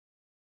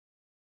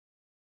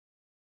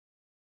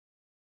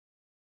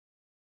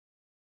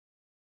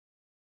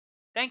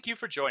Thank you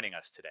for joining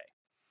us today.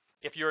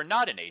 If you are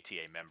not an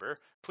ATA member,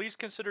 please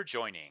consider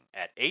joining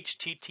at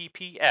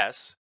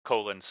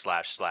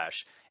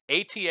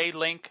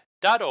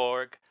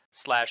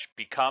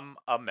https://atalink.org/become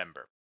a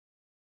member.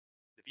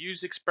 The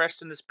views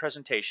expressed in this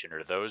presentation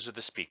are those of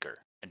the speaker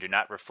and do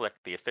not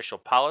reflect the official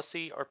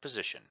policy or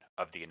position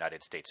of the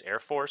United States Air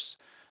Force,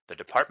 the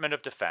Department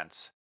of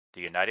Defense,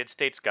 the United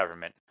States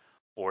government,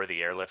 or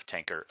the Airlift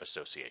Tanker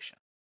Association.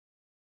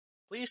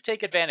 Please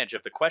take advantage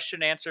of the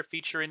question and answer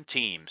feature in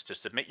Teams to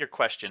submit your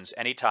questions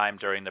anytime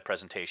during the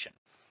presentation.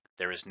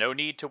 There is no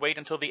need to wait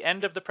until the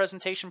end of the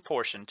presentation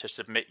portion to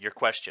submit your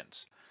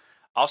questions.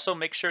 Also,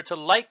 make sure to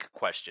like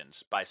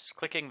questions by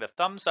clicking the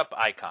thumbs up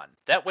icon.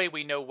 That way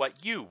we know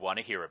what you want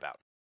to hear about.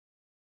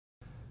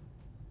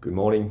 Good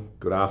morning,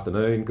 good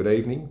afternoon, good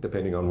evening,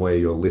 depending on where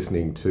you're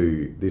listening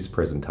to this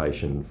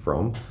presentation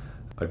from.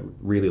 I'd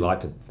really like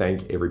to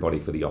thank everybody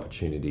for the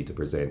opportunity to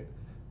present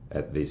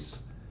at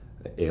this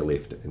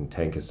Airlift and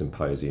Tanker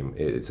Symposium.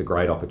 It's a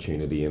great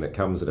opportunity, and it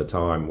comes at a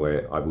time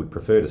where I would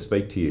prefer to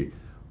speak to you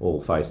all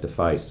face to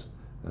face.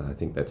 I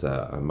think that's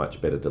a much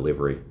better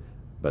delivery,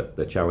 but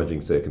the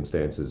challenging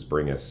circumstances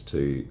bring us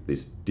to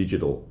this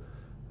digital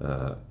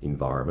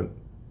environment,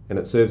 and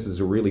it serves as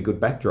a really good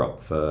backdrop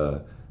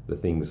for the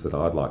things that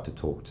I'd like to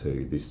talk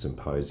to this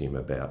symposium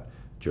about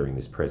during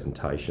this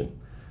presentation,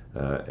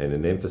 and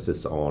an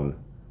emphasis on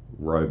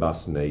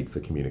robust need for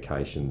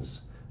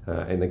communications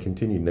and the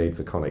continued need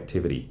for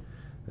connectivity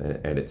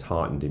and its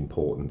heightened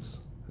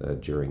importance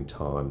during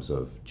times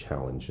of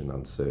challenge and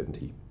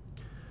uncertainty.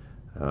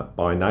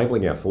 By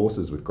enabling our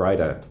forces with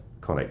greater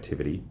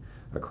connectivity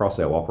across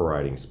our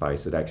operating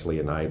space, it actually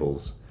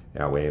enables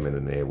our airmen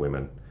and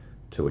airwomen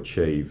to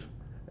achieve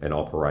and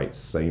operate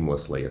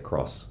seamlessly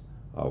across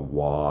a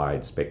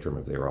wide spectrum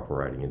of their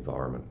operating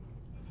environment.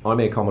 I'm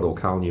Air Commodore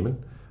Carl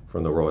Newman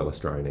from the Royal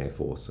Australian Air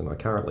Force, and I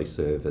currently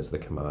serve as the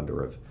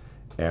commander of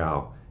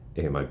our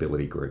Air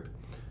Mobility Group,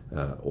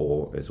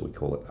 or as we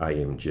call it,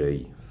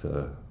 AMG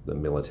for the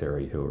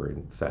military who are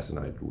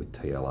fascinated with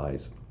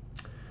TLAs.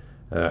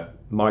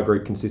 My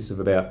group consists of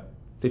about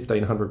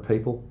 1,500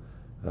 people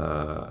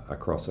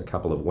across a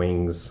couple of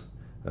wings,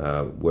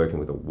 working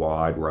with a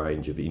wide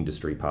range of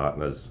industry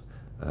partners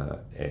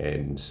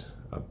and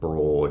a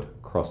broad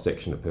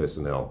cross-section of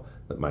personnel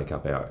that make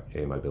up our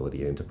air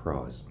mobility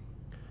enterprise.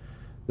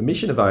 The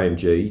mission of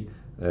AMG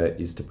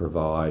is to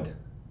provide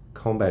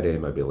combat air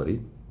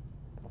mobility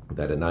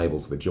that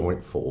enables the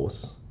joint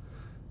force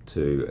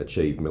to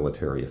achieve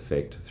military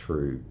effect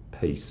through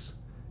peace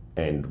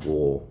and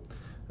war.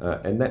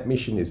 And that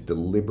mission is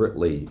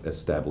deliberately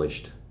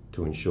established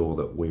to ensure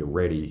that we're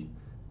ready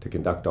to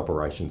conduct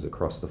operations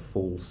across the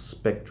full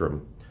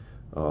spectrum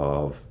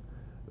of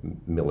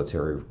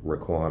military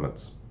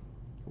requirements.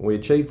 We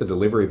achieve the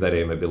delivery of that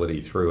air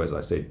mobility through, as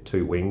I said,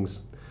 2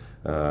 wings,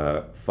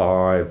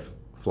 5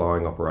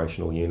 flying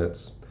operational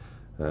units,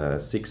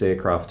 6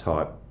 aircraft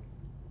type,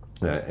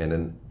 and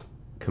a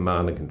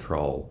command and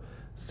control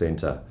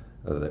centre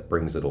that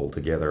brings it all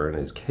together and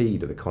is key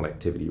to the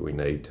connectivity we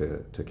need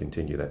to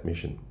continue that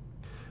mission.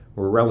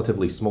 We're a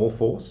relatively small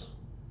force,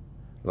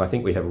 but I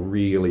think we have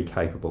really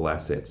capable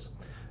assets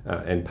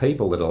and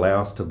people that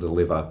allow us to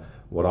deliver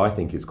what I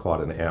think is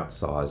quite an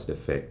outsized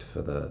effect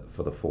for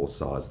the force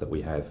size that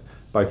we have,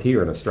 both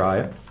here in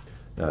Australia,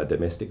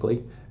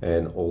 domestically,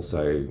 and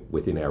also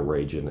within our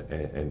region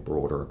and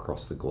broader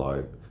across the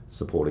globe,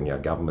 supporting our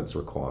government's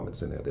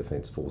requirements and our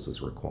Defence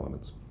Forces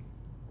requirements.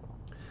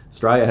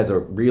 Australia has a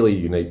really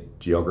unique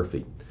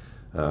geography.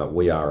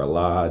 We are a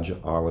large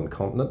island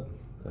continent,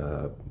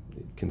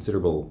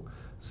 considerable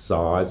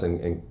size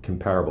and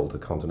comparable to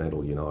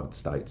continental United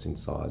States in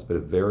size, but a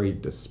very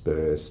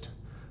dispersed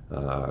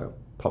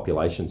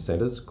population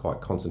centres,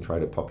 quite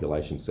concentrated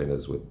population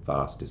centres with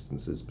vast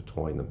distances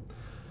between them.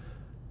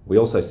 We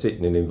also sit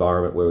in an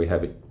environment where we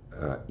have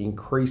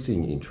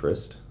increasing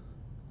interest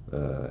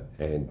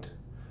and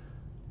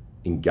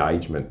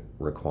engagement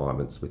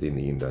requirements within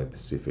the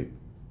Indo-Pacific.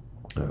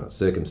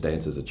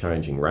 Circumstances are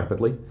changing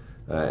rapidly,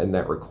 and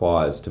that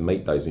requires, to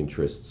meet those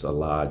interests, a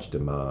large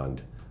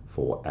demand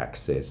for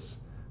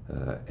access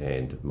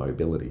and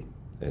mobility.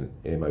 And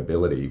air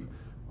mobility,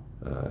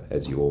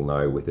 as you all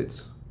know, with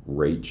its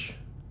reach,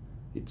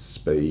 its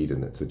speed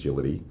and its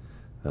agility,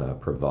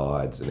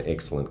 provides an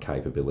excellent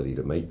capability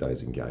to meet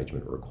those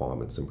engagement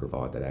requirements and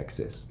provide that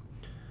access.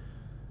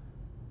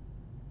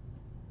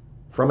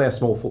 From our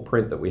small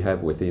footprint that we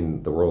have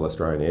within the Royal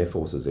Australian Air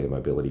Force's Air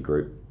Mobility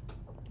Group,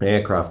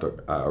 aircraft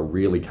are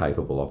really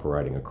capable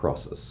operating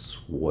across a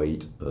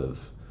suite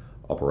of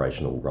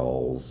operational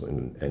roles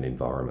and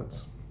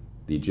environments.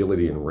 The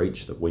agility and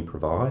reach that we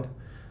provide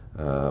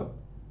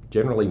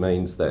generally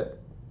means that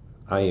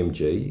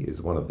AMG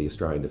is one of the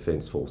Australian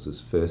Defence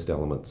Force's first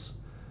elements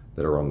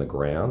that are on the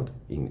ground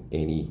in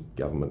any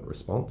government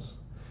response,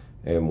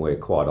 and we're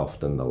quite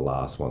often the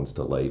last ones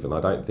to leave, and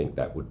I don't think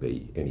that would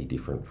be any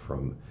different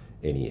from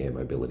any air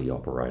mobility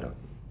operator.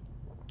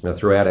 Now,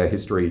 throughout our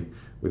history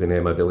within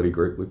Air Mobility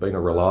Group, we've been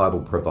a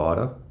reliable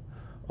provider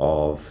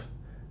of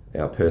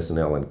our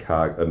personnel and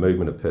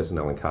movement of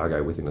personnel and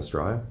cargo within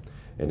Australia,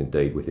 and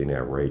indeed within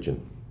our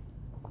region.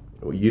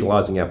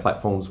 Utilising our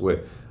platforms,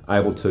 we're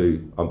able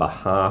to, on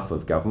behalf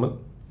of government,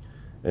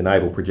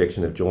 enable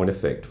projection of joint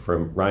effect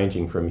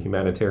ranging from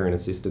humanitarian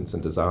assistance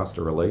and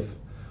disaster relief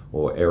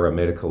or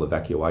aeromedical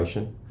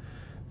evacuation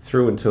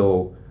through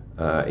until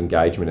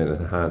engagement and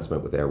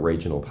enhancement with our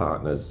regional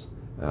partners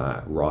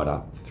right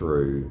up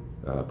through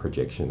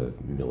projection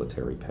of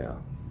military power.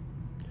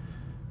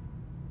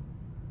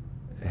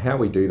 How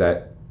we do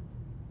that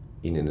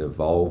in an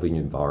evolving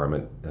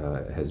environment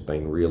has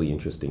been really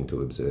interesting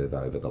to observe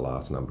over the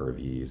last number of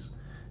years.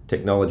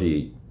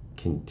 Technology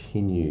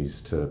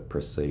continues to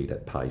proceed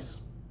at pace,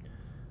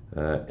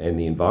 and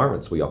the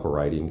environments we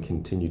operate in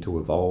continue to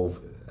evolve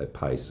at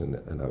pace and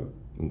are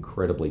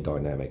incredibly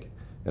dynamic,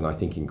 and I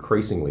think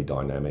increasingly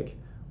dynamic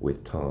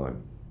with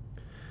time.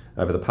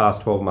 Over the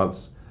past 12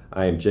 months,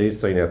 AMG has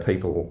seen our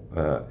people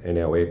and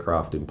our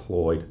aircraft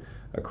employed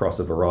across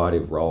a variety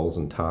of roles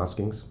and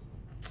taskings,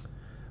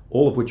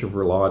 all of which have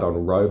relied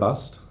on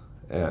robust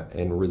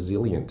and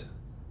resilient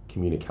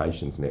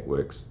communications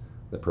networks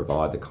that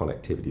provide the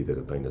connectivity that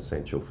have been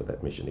essential for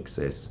that mission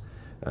success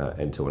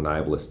and to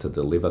enable us to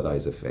deliver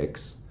those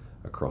effects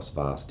across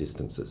vast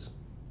distances.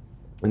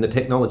 And the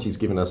technology's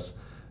given us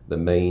the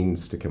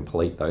means to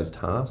complete those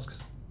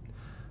tasks.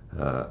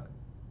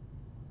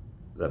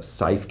 They've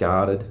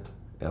safeguarded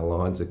our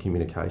lines of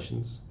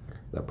communications.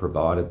 They've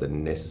provided the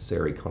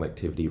necessary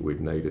connectivity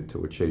we've needed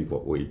to achieve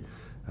what we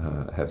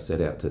have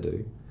set out to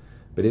do.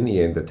 But in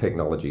the end, the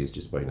technology has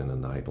just been an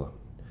enabler.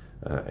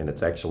 And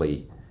it's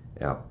actually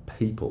our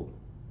people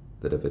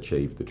that have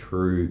achieved the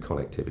true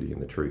connectivity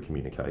and the true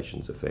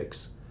communications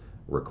effects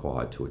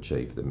required to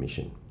achieve the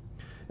mission.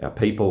 Our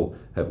people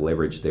have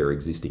leveraged their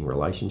existing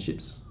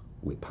relationships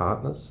with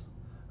partners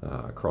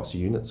across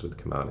units with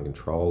command and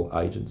control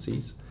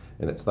agencies,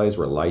 and it's those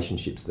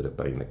relationships that have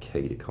been the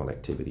key to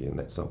connectivity, and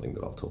that's something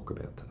that I'll talk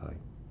about today.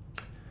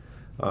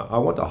 I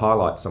want to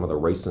highlight some of the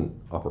recent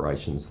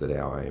operations that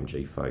our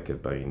AMG folk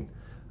have been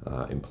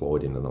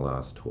employed in the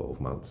last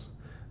 12 months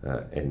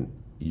and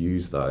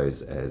use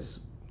those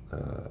as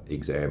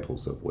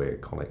examples of where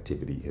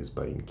connectivity has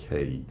been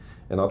key.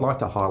 And I'd like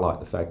to highlight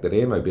the fact that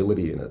air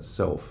mobility in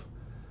itself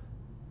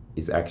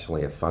is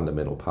actually a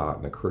fundamental part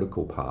and a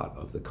critical part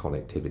of the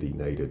connectivity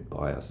needed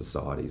by our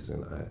societies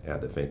and our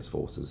defence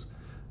forces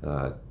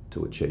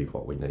to achieve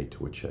what we need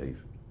to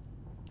achieve.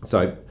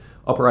 So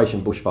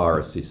Operation Bushfire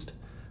Assist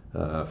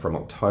from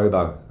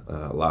October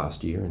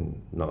last year in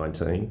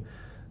 19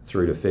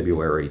 through to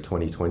February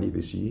 2020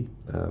 this year,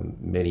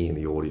 many in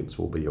the audience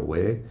will be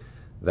aware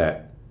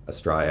that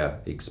Australia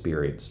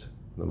experienced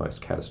the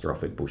most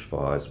catastrophic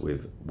bushfires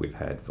we've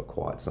had for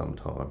quite some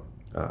time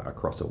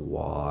across a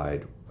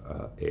wide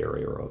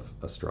area of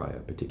Australia,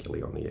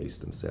 particularly on the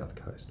east and south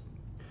coast.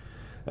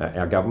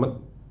 Our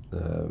government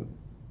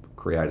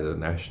created a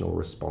national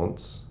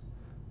response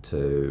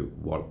to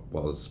what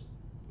was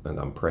an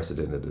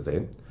unprecedented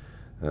event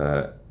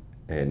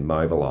and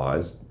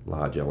mobilised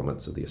large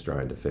elements of the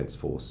Australian Defence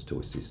Force to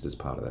assist as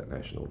part of that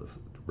national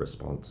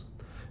response.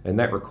 And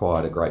that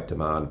required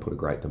put a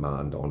great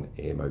demand on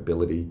air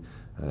mobility,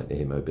 an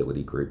air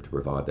mobility group to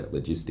provide that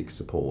logistics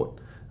support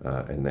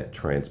and that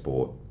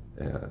transport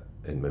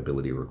and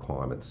mobility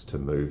requirements to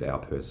move our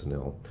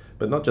personnel.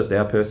 But not just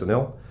our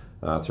personnel.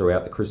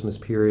 Throughout the Christmas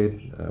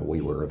period,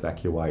 we were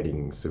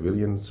evacuating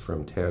civilians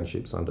from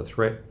townships under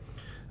threat.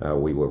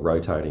 We were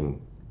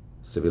rotating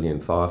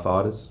civilian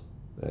firefighters,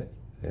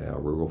 our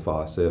rural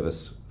fire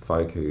service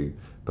folk who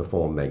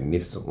perform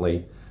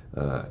magnificently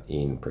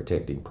in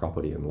protecting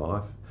property and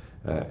life.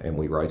 And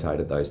we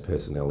rotated those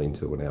personnel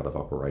into and out of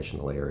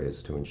operational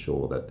areas to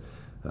ensure that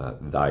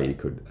they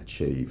could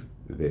achieve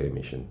their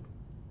mission.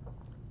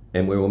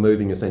 And we were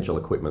moving essential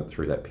equipment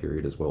through that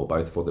period as well,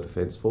 both for the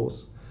Defence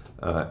Force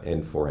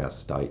and for our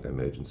state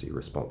emergency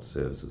response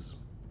services.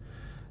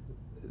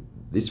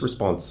 This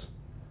response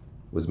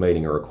was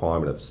meeting a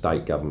requirement of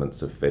state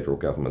governments, of federal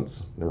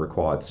governments, and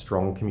required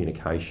strong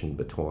communication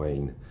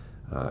between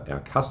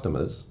our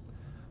customers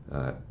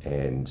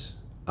and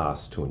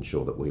us to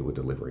ensure that we were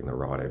delivering the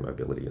right air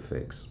mobility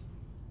effects.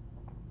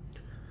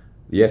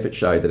 The effort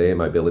showed that air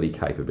mobility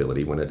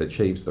capability, when it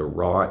achieves the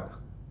right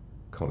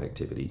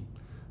connectivity,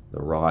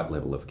 the right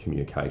level of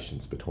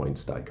communications between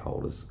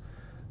stakeholders,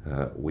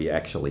 we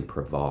actually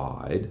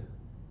provide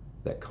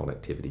that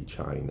connectivity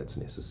chain that's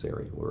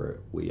necessary.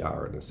 We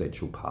are an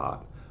essential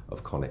part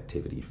of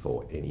connectivity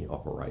for any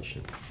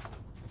operation.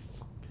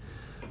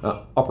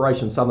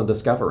 Operation Southern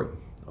Discovery.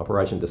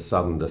 Operation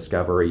Southern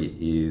Discovery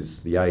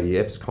is the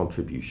ADF's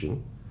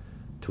contribution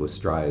to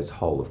Australia's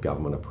whole of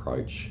government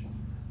approach,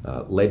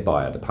 led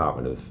by our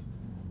Department of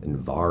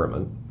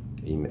Environment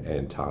in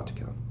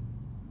Antarctica.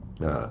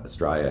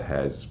 Australia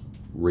has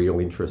real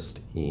interest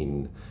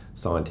in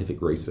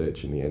scientific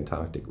research in the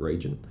Antarctic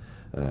region,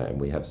 and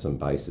we have some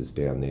bases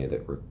down there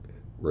that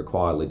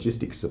require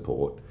logistics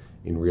support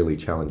in really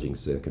challenging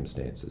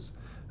circumstances.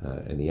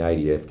 And the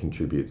ADF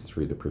contributes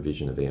through the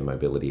provision of air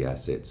mobility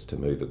assets to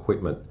move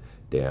equipment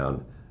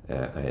down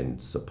and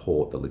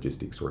support the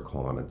logistics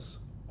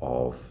requirements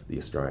of the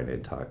Australian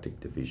Antarctic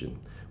Division.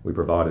 We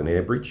provide an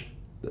air bridge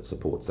that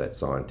supports that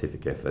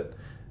scientific effort,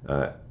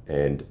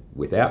 and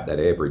without that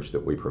air bridge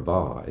that we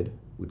provide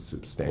would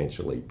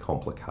substantially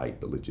complicate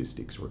the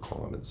logistics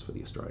requirements for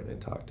the Australian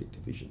Antarctic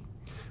Division.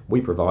 We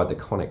provide the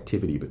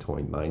connectivity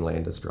between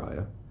mainland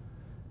Australia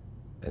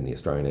and the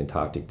Australian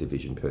Antarctic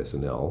Division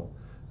personnel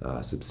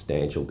a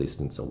substantial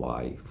distance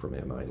away from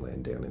our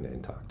mainland down in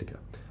Antarctica.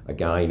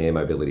 Again, air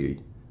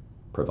mobility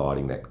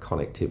providing that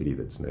connectivity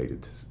that's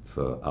needed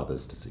for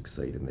others to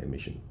succeed in their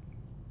mission.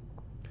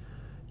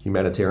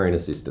 Humanitarian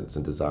assistance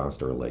and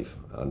disaster relief.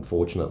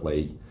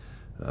 Unfortunately,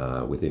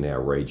 within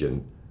our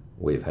region,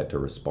 we've had to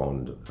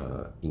respond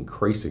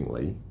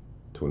increasingly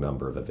to a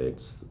number of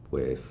events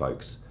where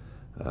folks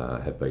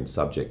have been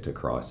subject to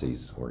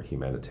crises or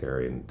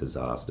humanitarian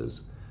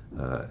disasters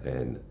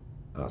and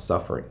are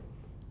suffering.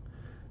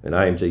 And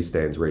AMG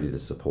stands ready to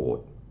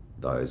support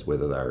those,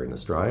 whether they're in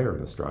Australia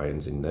and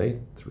Australians in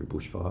need through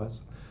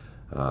bushfires,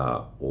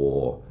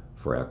 or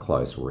for our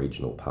close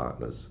regional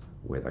partners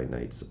where they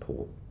need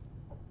support.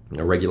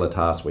 A regular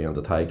task we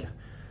undertake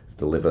is to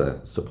deliver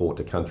support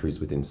to countries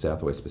within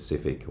Southwest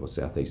Pacific or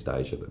Southeast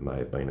Asia that may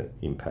have been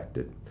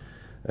impacted.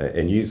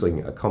 And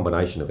using a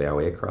combination of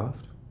our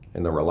aircraft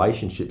and the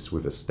relationships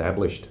we've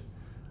established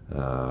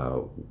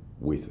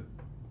with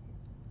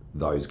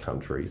those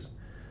countries,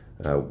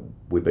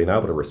 we've been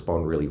able to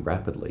respond really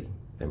rapidly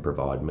and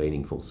provide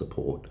meaningful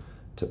support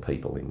to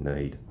people in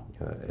need,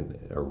 and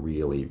a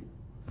really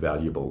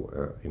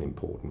valuable and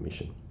important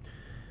mission.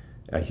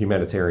 Our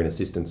humanitarian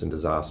assistance and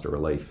disaster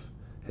relief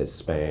has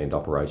spanned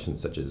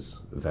operations such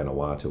as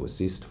Vanuatu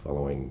Assist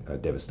following a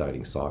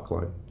devastating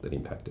cyclone that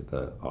impacted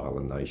the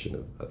island nation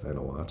of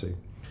Vanuatu.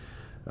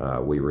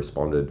 We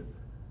responded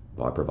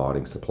by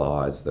providing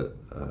supplies that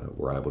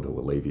were able to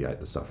alleviate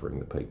the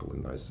suffering of the people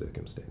in those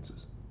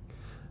circumstances.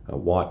 A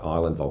White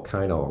Island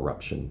volcano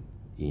eruption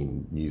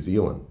in New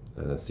Zealand,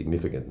 and a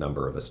significant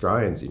number of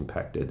Australians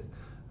impacted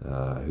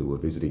who were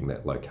visiting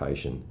that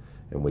location,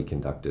 and we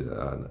conducted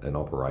an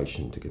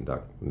operation to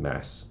conduct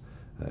mass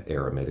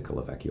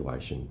aeromedical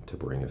evacuation to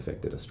bring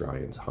affected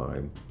Australians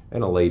home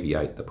and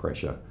alleviate the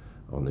pressure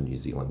on the New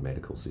Zealand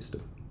medical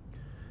system.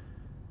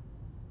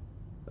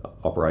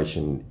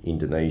 Operation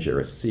Indonesia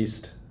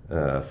Assist,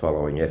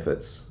 following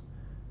efforts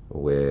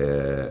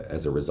where,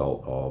 as a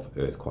result of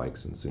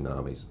earthquakes and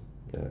tsunamis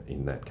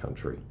in that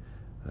country.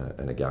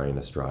 And again,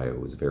 Australia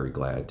was very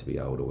glad to be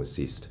able to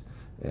assist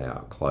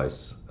our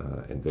close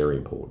and very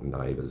important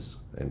neighbours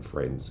and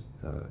friends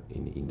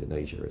in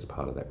Indonesia as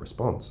part of that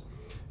response.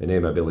 And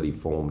air mobility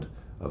formed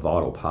a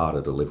vital part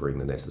of delivering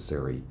the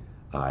necessary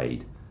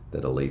aid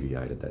that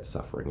alleviated that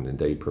suffering, and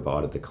indeed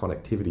provided the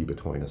connectivity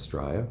between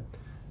Australia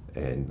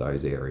and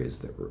those areas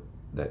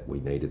that we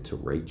needed to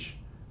reach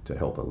to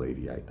help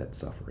alleviate that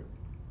suffering.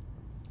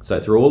 So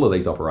through all of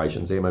these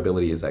operations, air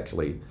mobility is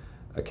actually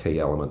a key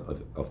element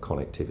of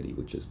connectivity,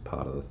 which is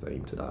part of the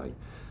theme today.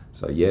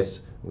 So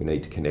yes, we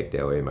need to connect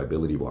our air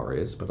mobility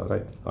warriors, but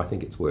I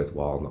think it's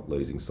worthwhile not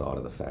losing sight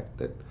of the fact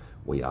that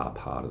we are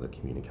part of the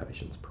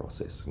communications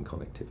process and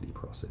connectivity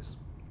process.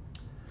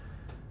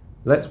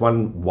 That's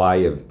one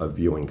way of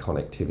viewing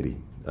connectivity,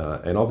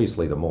 and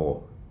obviously the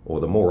more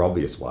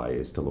obvious way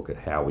is to look at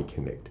how we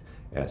connect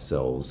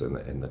ourselves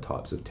and the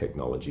types of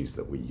technologies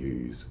that we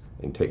use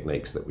and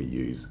techniques that we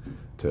use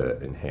to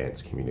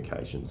enhance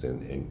communications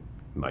and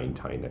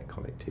maintain that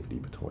connectivity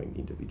between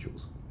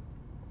individuals.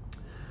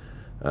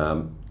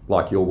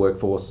 Like your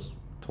workforce,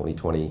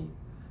 2020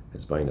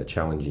 has been a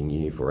challenging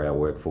year for our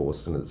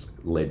workforce, and it's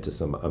led to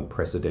some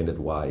unprecedented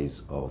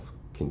ways of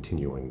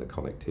continuing the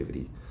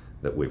connectivity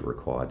that we've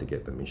required to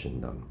get the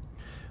mission done.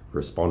 We've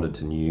responded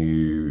to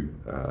new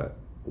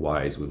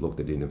ways, we've looked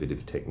at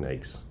innovative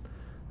techniques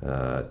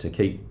to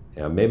keep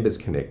our members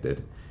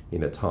connected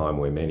in a time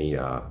where many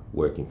are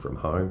working from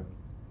home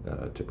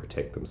to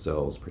protect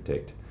themselves,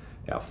 protect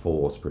our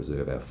force,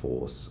 preserve our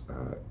force,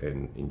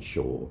 and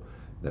ensure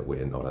that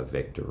we're not a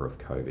vector of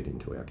COVID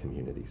into our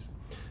communities.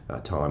 A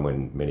time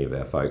when many of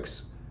our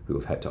folks who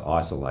have had to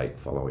isolate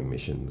following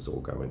missions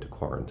or go into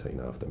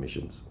quarantine after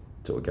missions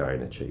to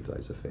again achieve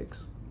those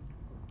effects.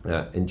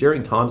 And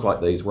during times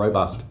like these,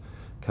 robust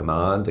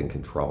command and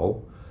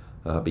control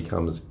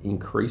becomes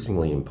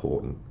increasingly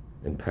important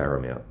and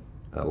paramount.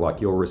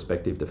 Like your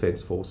respective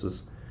defence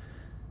forces,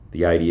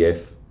 the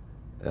ADF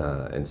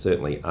and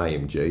certainly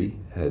AMG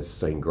has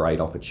seen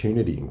great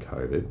opportunity in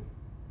COVID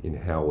in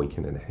how we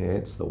can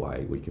enhance the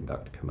way we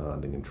conduct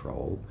command and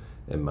control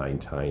and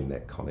maintain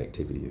that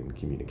connectivity and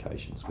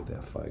communications with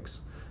our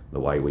folks, the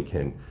way we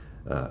can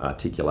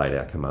articulate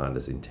our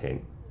commander's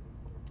intent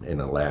and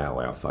allow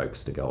our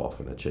folks to go off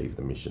and achieve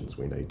the missions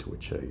we need to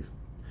achieve.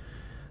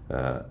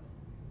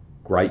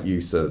 Great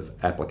use of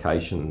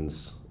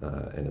applications,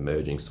 an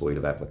emerging suite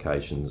of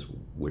applications.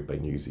 We've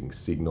been using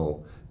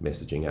Signal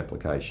messaging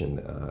application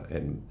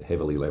and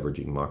heavily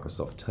leveraging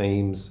Microsoft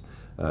Teams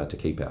to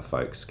keep our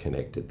folks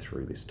connected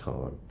through this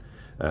time.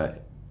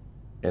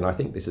 And I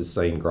think this has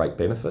seen great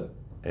benefit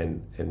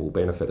and will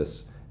benefit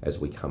us as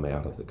we come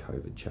out of the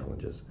COVID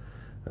challenges.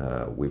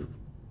 We've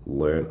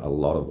learned a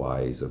lot of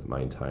ways of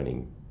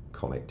maintaining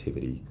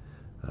connectivity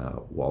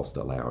whilst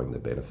allowing the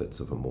benefits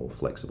of a more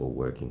flexible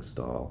working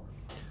style.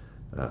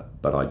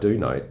 But I do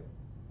note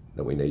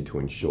that we need to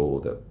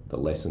ensure that the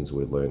lessons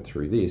we've learned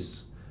through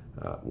this,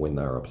 when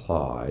they're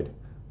applied,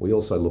 we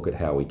also look at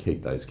how we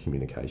keep those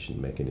communication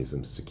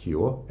mechanisms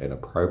secure and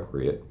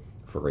appropriate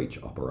for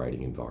each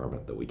operating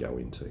environment that we go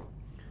into.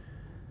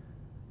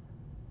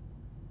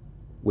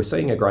 We're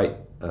seeing a great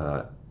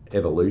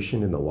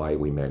evolution in the way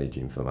we manage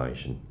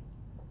information.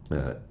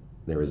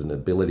 There is an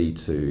ability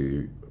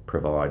to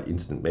provide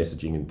instant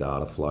messaging and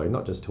data flow,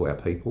 not just to our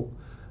people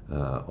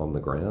on the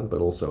ground, but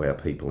also our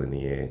people in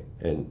the air.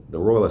 And the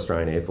Royal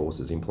Australian Air Force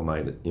has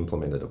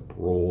implemented a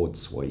broad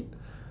suite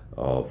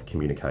of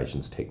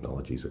communications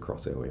technologies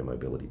across our air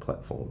mobility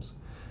platforms.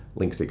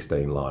 Link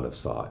 16 line of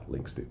sight,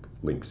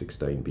 Link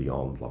 16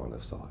 beyond line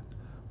of sight,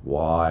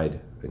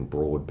 wide and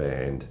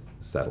broadband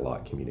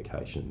satellite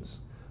communications,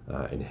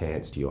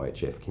 enhanced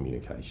UHF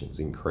communications,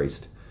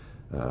 increased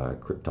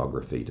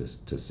cryptography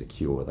to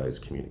secure those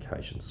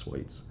communication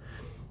suites.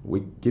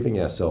 We're giving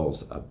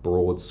ourselves a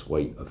broad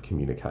suite of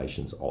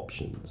communications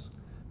options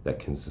that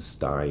can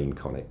sustain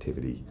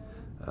connectivity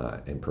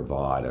and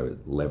provide a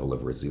level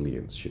of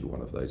resilience should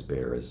one of those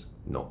bearers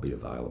not be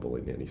available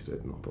in any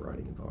certain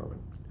operating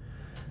environment.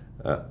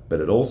 But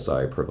it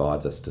also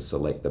provides us to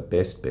select the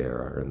best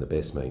bearer and the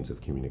best means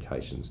of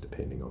communications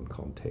depending on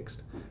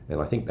context. And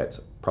I think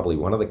that's probably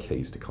one of the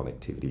keys to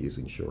connectivity, is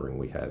ensuring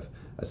we have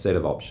a set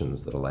of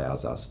options that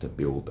allows us to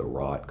build the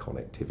right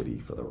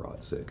connectivity for the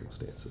right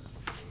circumstances.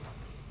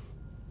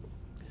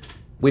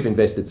 We've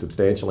invested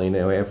substantially in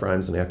our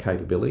airframes and our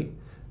capability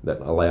that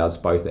allows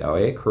both our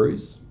air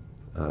crews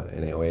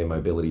and our air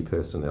mobility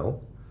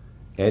personnel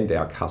and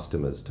our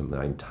customers to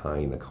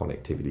maintain the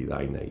connectivity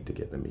they need to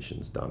get the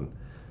missions done,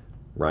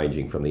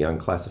 ranging from the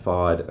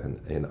unclassified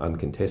and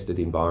uncontested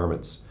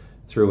environments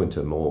through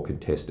into more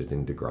contested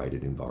and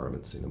degraded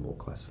environments in a more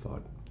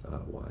classified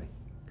way.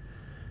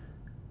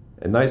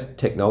 And those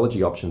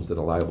technology options that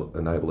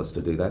enable us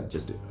to do that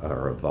just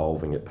are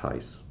evolving at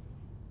pace.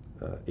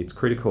 It's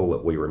critical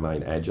that we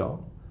remain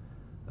agile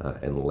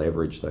and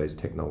leverage those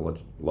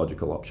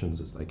technological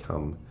options as they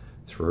come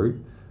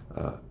through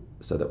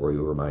so that we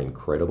remain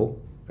credible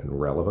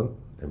and relevant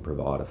and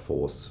provide a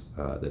force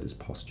that is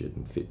postured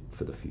and fit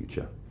for the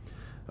future.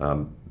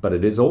 But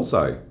it is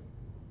also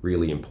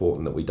really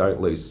important that we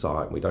don't lose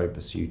sight and we don't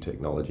pursue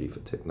technology for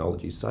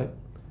technology's sake,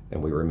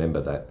 and we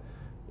remember that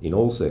in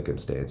all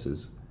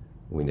circumstances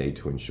we need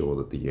to ensure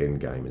that the end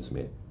game is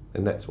met,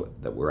 and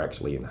that we're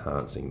actually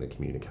enhancing the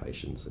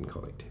communications and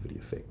connectivity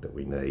effect that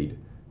we need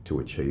to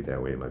achieve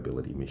our air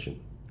mobility mission.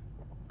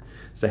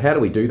 So how do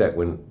we do that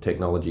when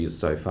technology is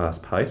so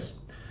fast paced?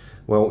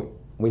 Well,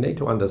 we need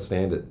to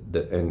understand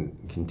it and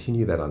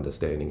continue that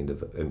understanding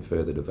and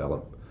further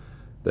develop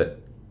that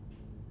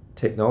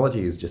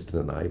technology is just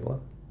an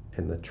enabler,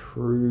 and the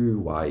true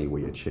way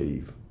we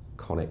achieve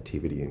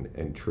connectivity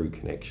and true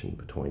connection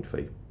between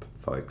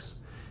folks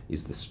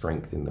is the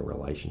strength in the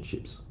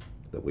relationships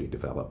that we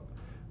develop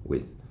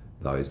with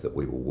those that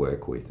we will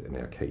work with and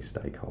our key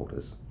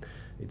stakeholders.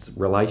 It's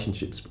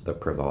relationships that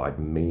provide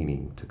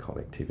meaning to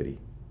connectivity.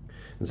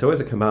 And so as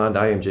a command,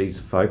 AMG is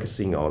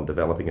focusing on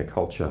developing a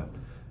culture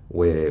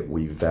where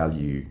we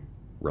value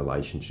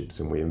relationships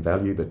and we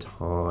value the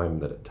time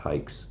that it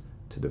takes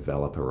to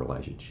develop a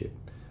relationship,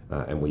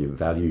 and we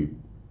value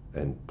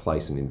and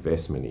place an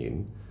investment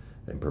in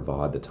and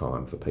provide the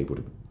time for people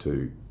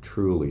to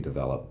truly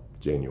develop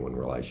genuine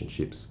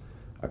relationships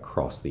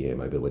across the air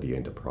mobility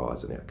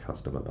enterprise and our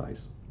customer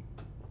base.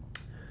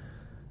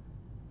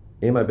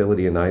 Air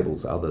mobility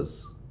enables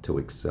others to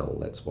excel.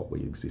 That's what we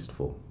exist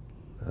for.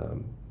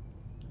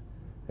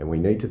 And we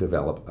need to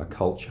develop a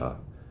culture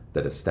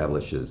that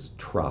establishes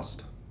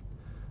trust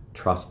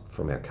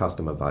from our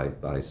customer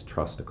base,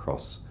 trust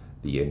across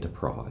the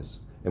enterprise.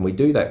 And we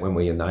do that when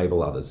we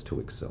enable others to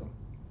excel.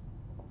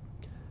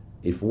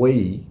 If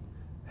we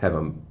have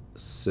a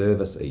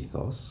service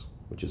ethos,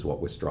 which is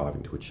what we're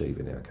striving to achieve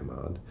in our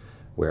command,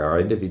 where our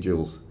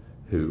individuals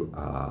who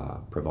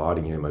are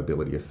providing air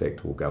mobility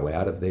effect will go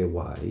out of their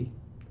way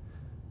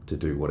to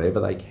do whatever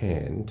they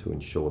can to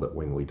ensure that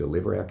when we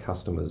deliver our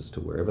customers to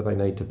wherever they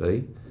need to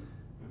be,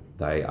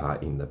 they are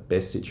in the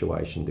best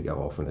situation to go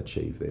off and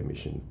achieve their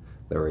mission.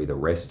 They're either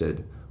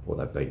rested or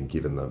they've been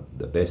given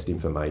the best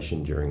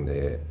information during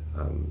their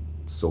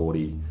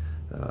sortie.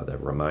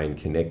 They've remained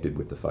connected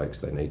with the folks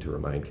they need to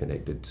remain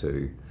connected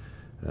to,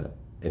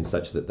 and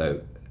such that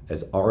they're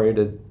as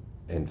oriented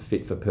and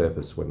fit for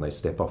purpose when they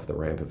step off the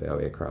ramp of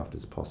our aircraft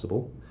as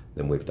possible,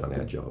 then we've done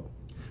our job.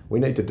 We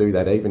need to do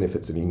that even if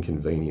it's an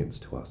inconvenience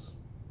to us.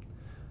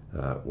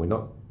 We're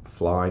not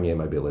flying air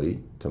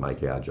mobility to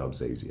make our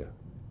jobs easier.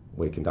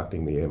 We're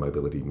conducting the air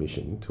mobility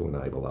mission to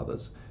enable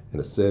others, and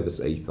a service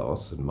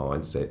ethos and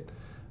mindset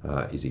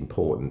is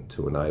important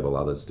to enable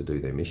others to do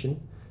their mission,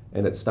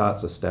 and it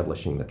starts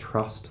establishing the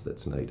trust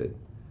that's needed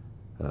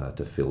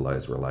to fill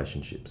those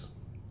relationships.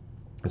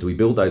 As we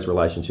build those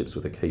relationships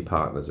with the key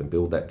partners and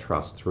build that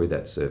trust through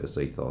that service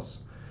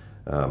ethos,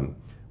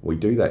 We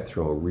do that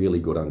through a really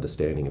good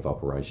understanding of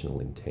operational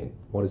intent.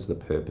 What is the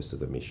purpose of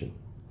the mission?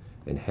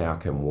 And how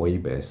can we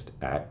best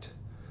act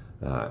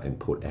and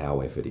put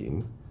our effort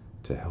in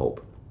to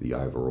help the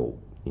overall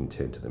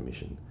intent of the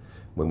mission?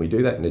 When we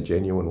do that in a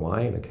genuine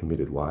way, in a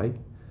committed way,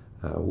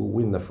 we'll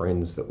win the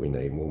friends that we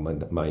need.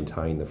 We'll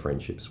maintain the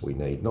friendships we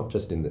need, not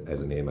just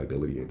as an air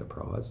mobility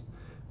enterprise,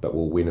 but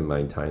we'll win and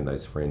maintain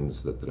those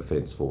friends that the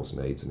Defence Force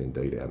needs and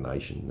indeed our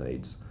nation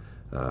needs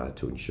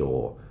to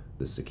ensure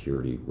the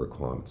security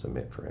requirements are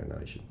met for our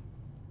nation.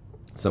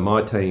 So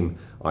my team,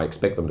 I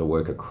expect them to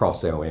work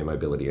across our air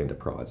mobility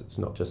enterprise. It's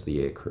not just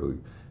the air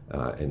crew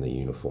and the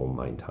uniform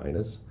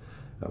maintainers.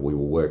 We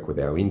will work with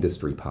our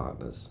industry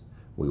partners.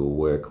 We will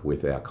work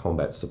with our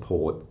combat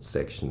support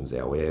sections,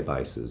 our air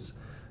bases,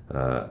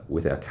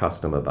 with our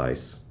customer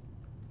base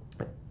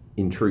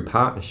in true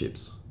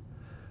partnerships.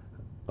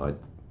 I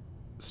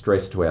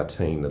stress to our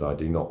team that I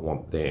do not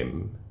want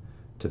them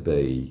to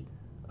be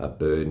a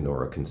burden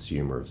or a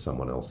consumer of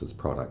someone else's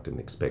product and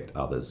expect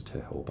others to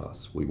help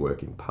us. We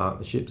work in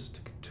partnerships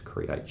to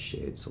create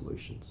shared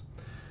solutions.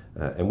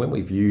 And when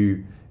we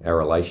view our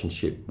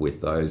relationship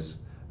with those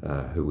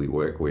who we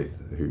work with,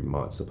 who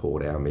might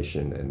support our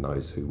mission, and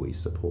those who we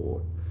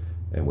support,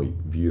 and we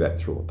view that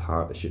through a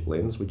partnership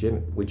lens,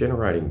 we're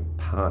generating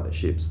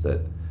partnerships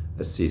that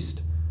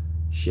assist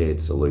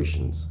shared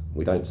solutions.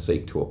 We don't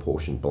seek to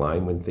apportion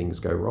blame when things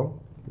go wrong.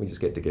 We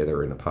just get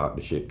together in a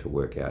partnership to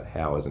work out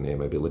how, as an air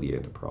mobility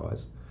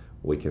enterprise,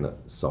 we can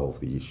solve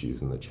the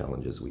issues and the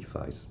challenges we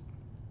face.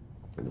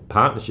 And the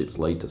partnerships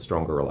lead to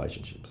stronger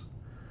relationships.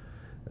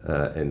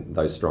 And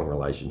those strong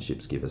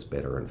relationships give us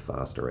better and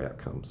faster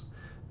outcomes.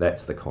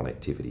 That's the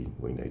connectivity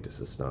we need to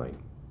sustain.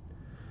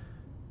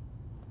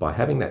 By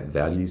having that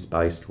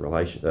values-based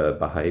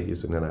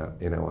behaviours in our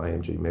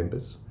AMG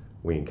members,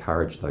 we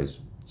encourage those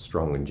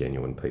strong and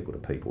genuine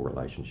people-to-people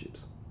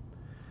relationships.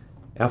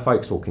 Our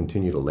folks will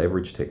continue to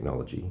leverage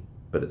technology,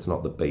 but it's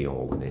not the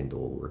be-all and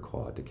end-all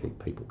required to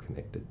keep people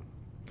connected.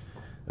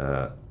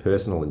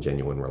 Personal and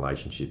genuine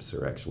relationships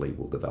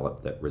will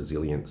develop that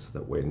resilience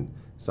that when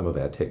some of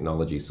our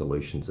technology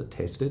solutions are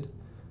tested,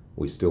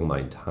 we still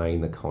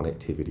maintain the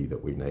connectivity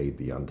that we need,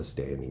 the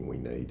understanding we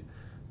need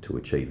to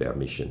achieve our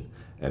mission,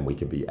 and we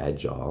can be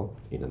agile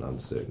in an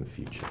uncertain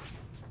future.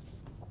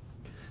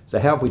 So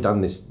how have we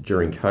done this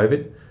during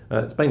COVID?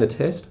 It's been a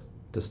test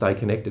to stay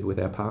connected with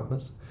our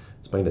partners.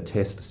 It's been a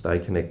test to stay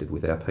connected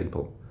with our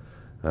people.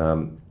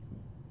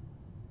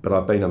 But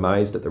I've been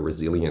amazed at the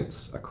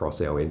resilience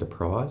across our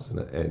enterprise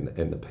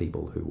and the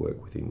people who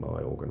work within my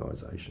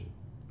organisation.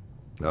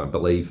 I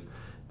believe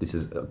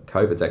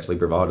COVID's actually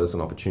provided us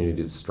an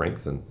opportunity to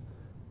strengthen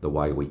the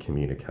way we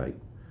communicate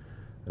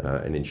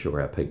and ensure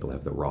our people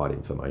have the right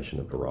information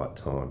at the right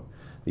time.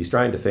 The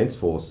Australian Defence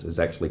Force has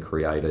actually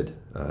created,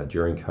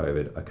 during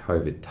COVID, a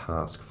COVID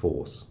task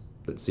force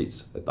that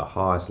sits at the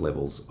highest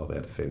levels of our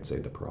defence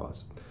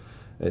enterprise.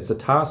 And it's a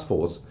task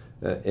force,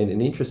 and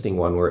an interesting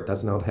one where it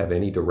does not have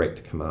any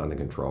direct command and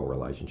control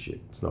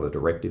relationship. It's not a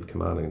directive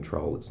command and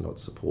control, it's not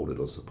supported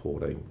or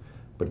supporting,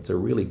 but it's a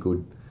really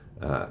good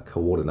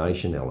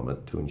coordination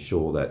element to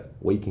ensure that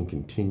we can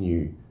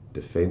continue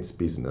defence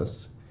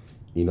business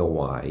in a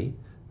way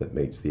that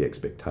meets the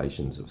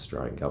expectations of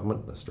Australian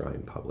government and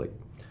Australian public.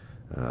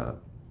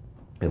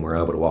 And we're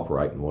able to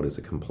operate in what is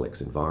a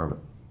complex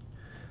environment.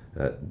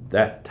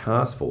 That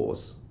task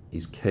force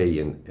is key,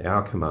 and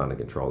our command and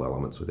control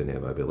elements within our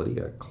mobility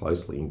are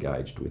closely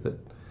engaged with it,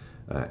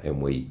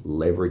 and we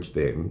leverage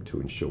them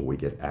to ensure we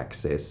get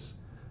access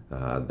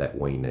that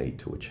we need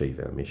to achieve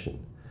our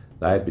mission.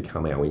 They have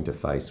become our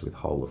interface with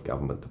whole of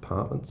government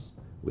departments,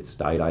 with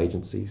state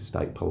agencies,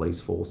 state police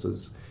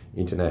forces,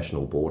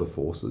 international border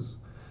forces,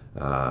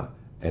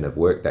 and have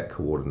worked that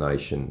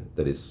coordination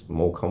that is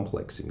more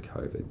complex in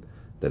COVID,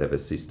 that have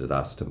assisted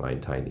us to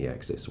maintain the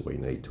access we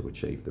need to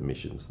achieve the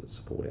missions that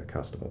support our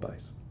customer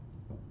base.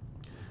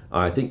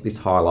 I think this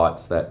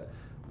highlights that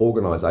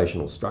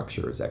organisational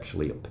structure is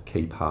actually a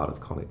key part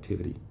of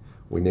connectivity.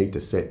 We need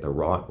to set the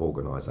right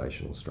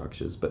organisational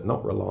structures, but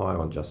not rely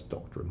on just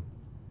doctrine.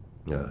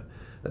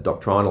 A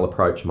doctrinal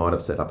approach might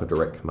have set up a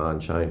direct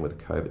command chain with a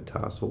COVID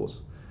task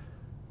force,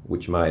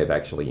 which may have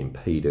actually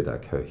impeded a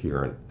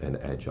coherent and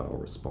agile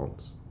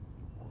response.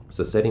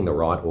 So setting the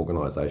right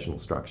organisational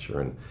structure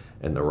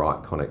and the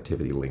right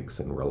connectivity links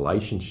and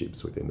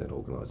relationships within that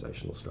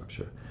organisational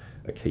structure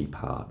are a key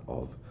part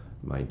of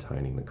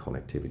maintaining the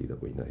connectivity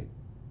that we need.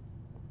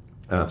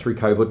 Through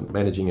COVID,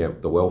 managing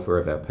the welfare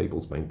of our people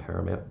has been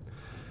paramount.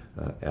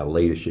 Our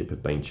leadership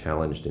have been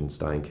challenged in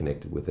staying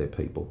connected with their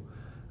people.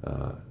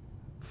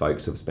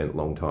 Folks have spent a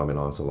long time in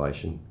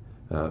isolation,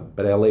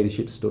 but our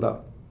leadership stood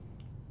up.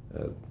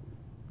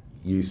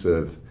 Use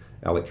of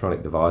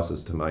electronic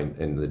devices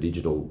and the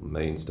digital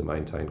means to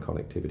maintain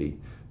connectivity,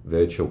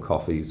 virtual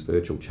coffees,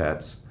 virtual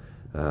chats,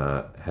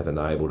 have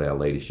enabled our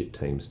leadership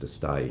teams to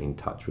stay in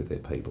touch with their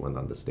people and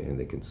understand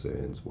their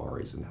concerns,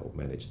 worries, and help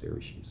manage their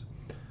issues.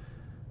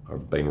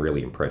 I've been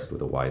really impressed with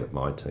the way that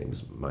my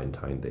teams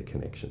maintained their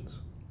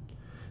connections.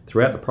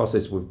 Throughout the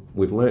process,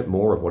 we've learnt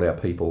more of what our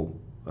people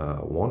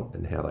want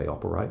and how they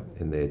operate,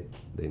 and their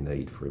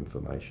need for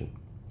information.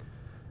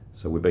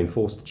 So we've been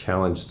forced to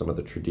challenge some of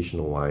the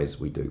traditional ways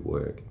we do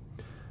work.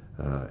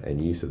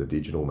 And use of the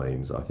digital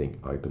means, I think,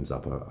 opens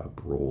up a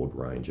broad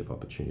range of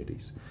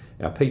opportunities.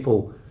 Our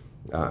people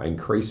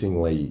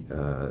increasingly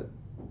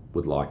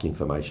would like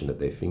information at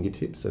their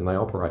fingertips, and they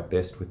operate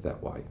best with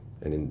that way.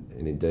 And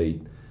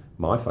indeed,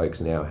 my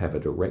folks now have a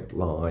direct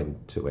line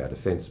to our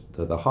defence,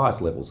 to the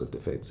highest levels of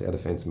defence, our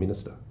Defence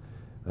Minister.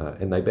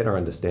 And they better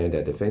understand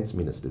our Defence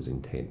Minister's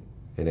intent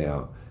and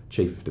our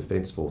Chief of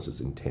Defence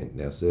Forces intent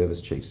and our Service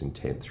Chief's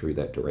intent through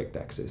that direct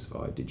access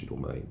via digital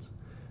means.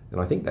 And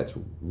I think that's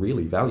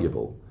really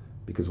valuable,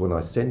 because when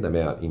I send them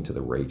out into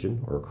the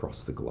region or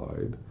across the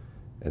globe,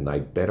 and they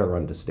better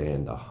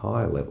understand the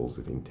higher levels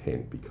of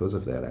intent because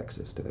of that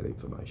access to that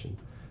information,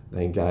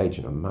 they engage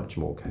in a much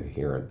more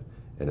coherent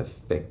and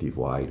effective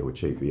way to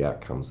achieve the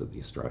outcomes that the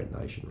Australian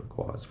nation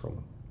requires from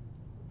them.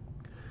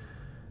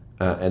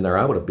 And they're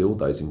able to build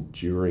those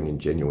enduring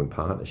and genuine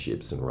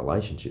partnerships and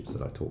relationships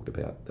that I talked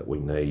about that we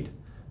need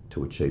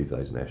to achieve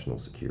those national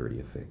security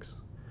effects.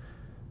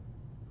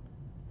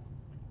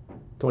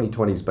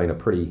 2020 has been a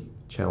pretty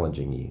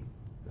challenging year.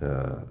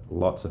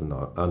 Lots of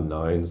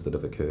unknowns that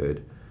have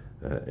occurred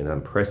and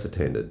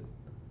unprecedented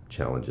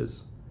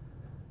challenges.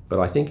 But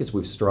I think as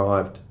we've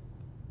strived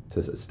to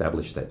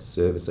establish that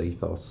service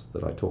ethos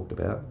that I talked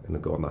about and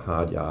have gone the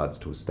hard yards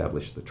to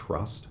establish the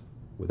trust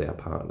with our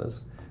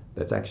partners,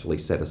 that's actually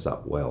set us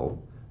up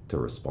well to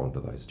respond to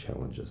those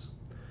challenges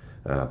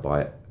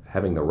by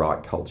having the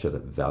right culture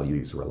that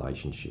values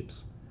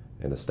relationships,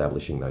 and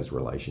establishing those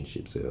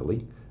relationships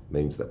early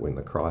means that when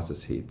the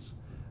crisis hits,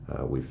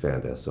 we've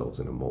found ourselves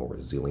in a more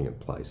resilient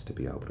place to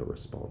be able to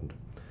respond.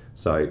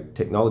 So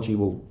technology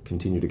will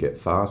continue to get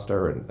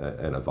faster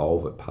and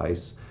evolve at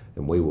pace,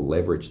 and we will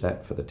leverage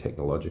that for the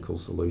technological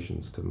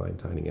solutions to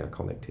maintaining our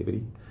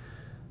connectivity.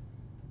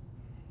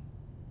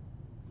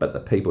 But the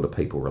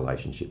people-to-people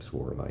relationships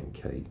will remain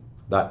key.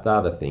 They're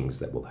the things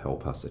that will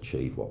help us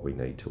achieve what we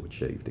need to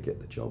achieve to get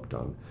the job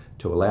done,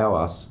 to allow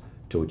us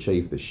to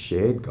achieve the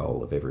shared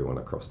goal of everyone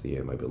across the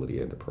air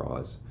mobility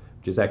enterprise,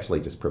 which is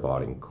actually just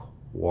providing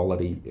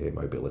quality air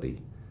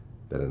mobility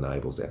that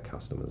enables our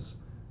customers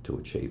to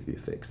achieve the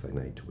effects they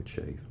need to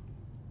achieve.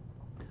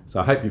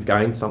 So I hope you've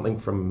gained something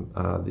from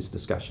this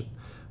discussion.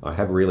 I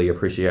have really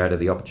appreciated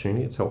the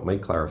opportunity. It's helped me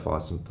clarify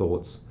some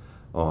thoughts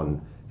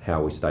on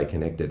how we stay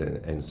connected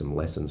and some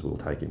lessons we'll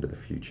take into the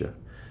future.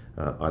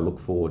 I look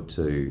forward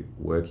to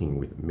working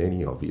with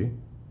many of you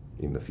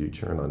in the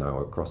future, and I know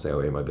across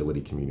our air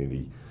mobility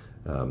community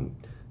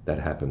that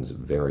happens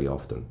very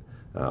often.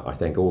 I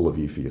thank all of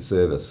you for your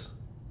service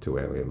to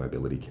our air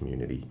mobility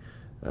community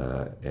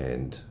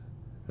and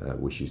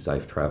wish you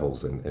safe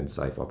travels and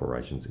safe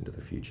operations into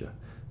the future.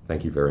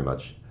 Thank you very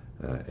much,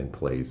 and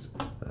please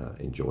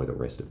enjoy the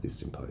rest of this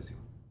symposium.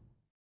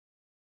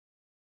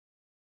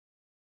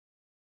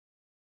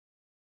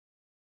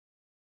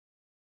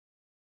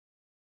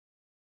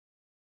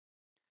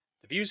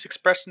 The views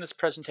expressed in this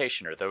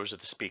presentation are those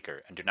of the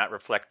speaker and do not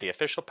reflect the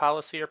official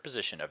policy or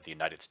position of the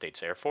United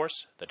States Air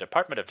Force, the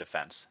Department of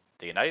Defense,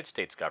 the United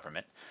States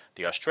government,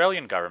 the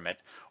Australian government,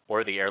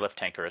 or the Airlift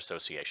Tanker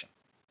Association.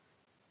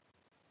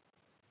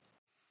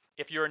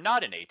 If you are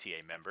not an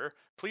ATA member,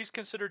 please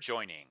consider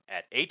joining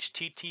at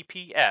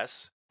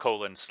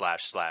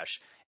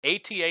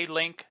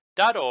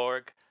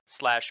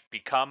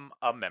https://atalink.org/become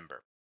a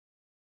member.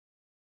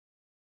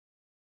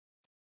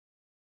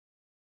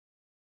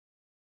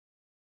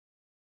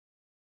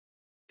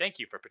 Thank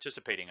you for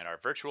participating in our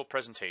virtual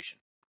presentation.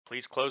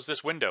 Please close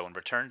this window and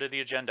return to the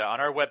agenda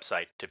on our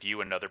website to view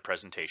another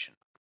presentation.